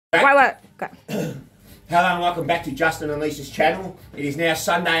Wait. Go. Hello and welcome back to Justin and Lisa's channel. It is now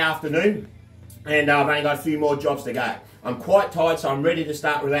Sunday afternoon and I've only got a few more jobs to go. I'm quite tired, so I'm ready to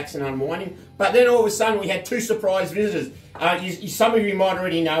start relaxing and unwinding. But then all of a sudden we had two surprise visitors. Some of you might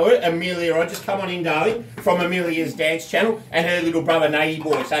already know her, Amelia. I just come on in, darling, from Amelia's dance channel and her little brother, Nate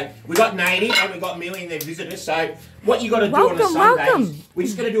boy. So we got Nate and we got Millie and their visitors. So what you got to do on a Sunday is we're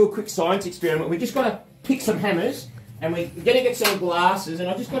just going to do a quick science experiment. We just got to pick some hammers. And we're going to get some glasses, and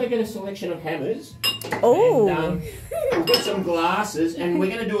I've just got to get a selection of hammers. Oh. And we'll get some glasses, and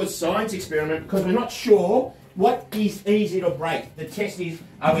we're going to do a science experiment because we're not sure what is easy to break. The test is,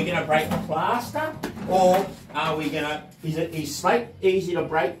 are we going to break plaster, or are we going to, is slate easy to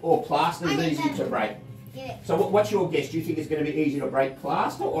break, or plaster is easy to break? Yeah. So what's your guess? Do you think it's going to be easy to break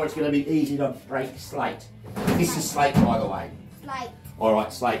plaster, or it's going to be easy to break slate? This is slate, by the way. Slate. All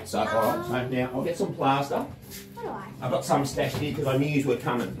right, slate. So, all right, so now I'll get some plaster. I've got some stashed here because I knew you were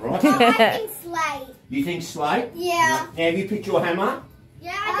coming, right? I think slate. You think slate? Yeah. Now, have you picked your hammer?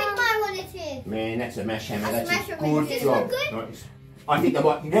 Yeah, I think my one is. Man, that's a mash hammer. That's a good good job. job. Right. I think they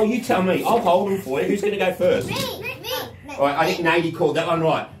might. Well, you tell me. I'll hold them for you. Who's going to go first? Me. All right, I think Nady called that one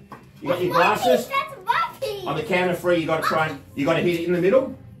right. You got your glasses? That's my piece. On the count of three, you got to try and hit it in the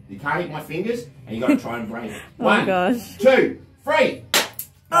middle. You can't hit my fingers, and you got to try and break it. Oh my gosh. 2, 3.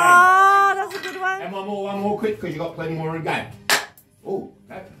 Oh, that's a good one. And one more quick because you've got plenty more to go. Oh,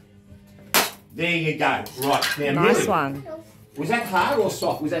 go. There you go. Right, now nice Millie, one. was that hard or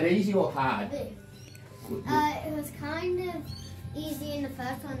soft? Was that easy or hard? It was kind of easy in the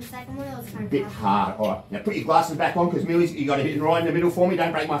first one. The second one, it was kind of bit hard. All right, now put your glasses back on because Millie's, you got to hit it right in the middle for me.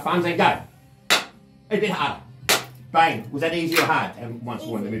 Don't break my thumbs and go. A bit harder. Bang. Was that easy or hard? And once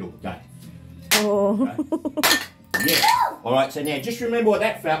more in the middle. Go. Oh. Okay. Yeah. All right, so now just remember what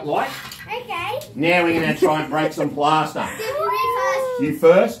that felt like. Okay. Now we're going to try and break some plaster. You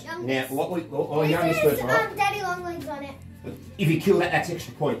first? Now, youngest first, right? Daddy Longlegs on it. If you kill that, that's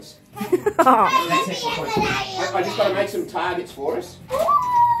extra points. That's extra points. I just got to make some targets for us.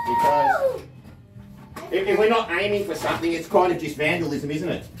 Because if we're not aiming for something, it's kind of just vandalism, isn't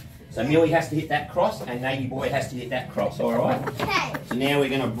it? So Millie has to hit that cross, and Nady boy has to hit that cross, all right? Okay. So now we're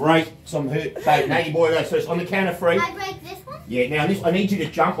going to break some hurt. So Nady boy goes first on the count of 3. I break this one? Yeah, now I need you to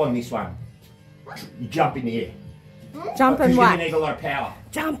jump on this one. You jump in the air. Jump and whack. Because you need a lot of power.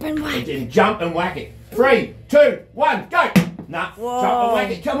 Jump and whack. And jump and whack it. 3, 2, 1, go! Nah, whoa. Jump and whack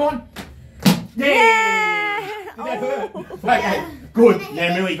it, come on. Yeah! Did that hurt? Okay, good.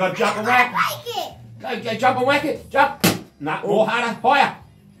 Now Millie, you got to jump and whack. Go, jump and whack it. Jump. Nah, more harder, higher.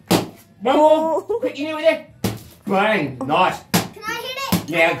 One more. Quick, you nearly there. Bang. Nice. Can I hit it?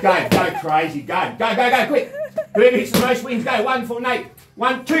 Now go crazy. Go, quick. Whoever hits the most wins, go. 1 for Nate.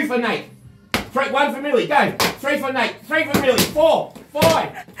 2 for Nate. 3, 1 for Millie, go. 3 for Nate. 3 for Millie. 4,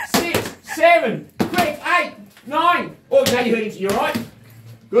 5, 6, 7, quick, 8, 9. Oh, now you heard him. You're right.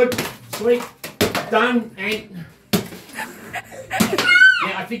 Good. Sweet. Done. And now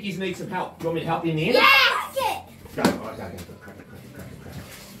I think you need some help. Do you want me to help you in the end? Yes! Go. All right, go. Crack it.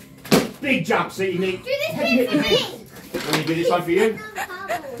 Big jump, so you need... Do this one for me. Let me do this one for you.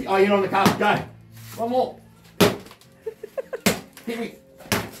 Oh, you're on the carpet. Go. One more. Hit me.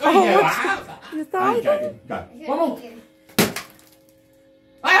 Oh, yeah. Go. One more.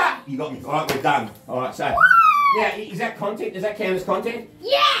 Ah! You got me. All right, we're done. All right, so... Now, is that content? Does that count as content?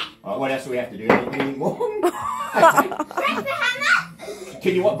 Yeah! All right, what else do we have to do? Anything more? Okay. Break the hammer?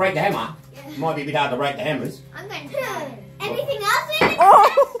 Can you break the hammer? Yeah. Might be a bit hard to break the hammers. I'm going to... Anything else?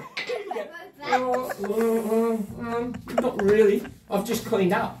 Oh! Not really. I've just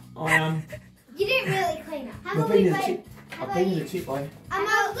cleaned up. You didn't really clean up. I've been in the tip. I've been in the tip, mate.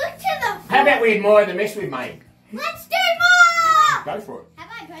 Look to the floor. How about we admire the mess we've made? Let's do more! Go for it. How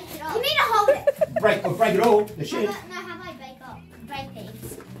about I break it off? You need to hold it. Break it all. The shed. How about I break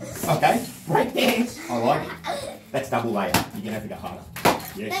these? Okay. Break dance. I like it. That's double layer. You're gonna have to go harder.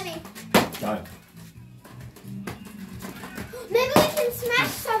 Yes. Let me. Go. Maybe we can smash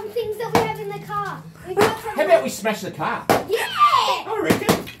some things that we have in the car. How about we smash the car? Yeah! I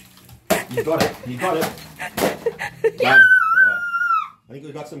reckon. You got it. Yeah! Go. Right. I think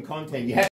we've got some content. You have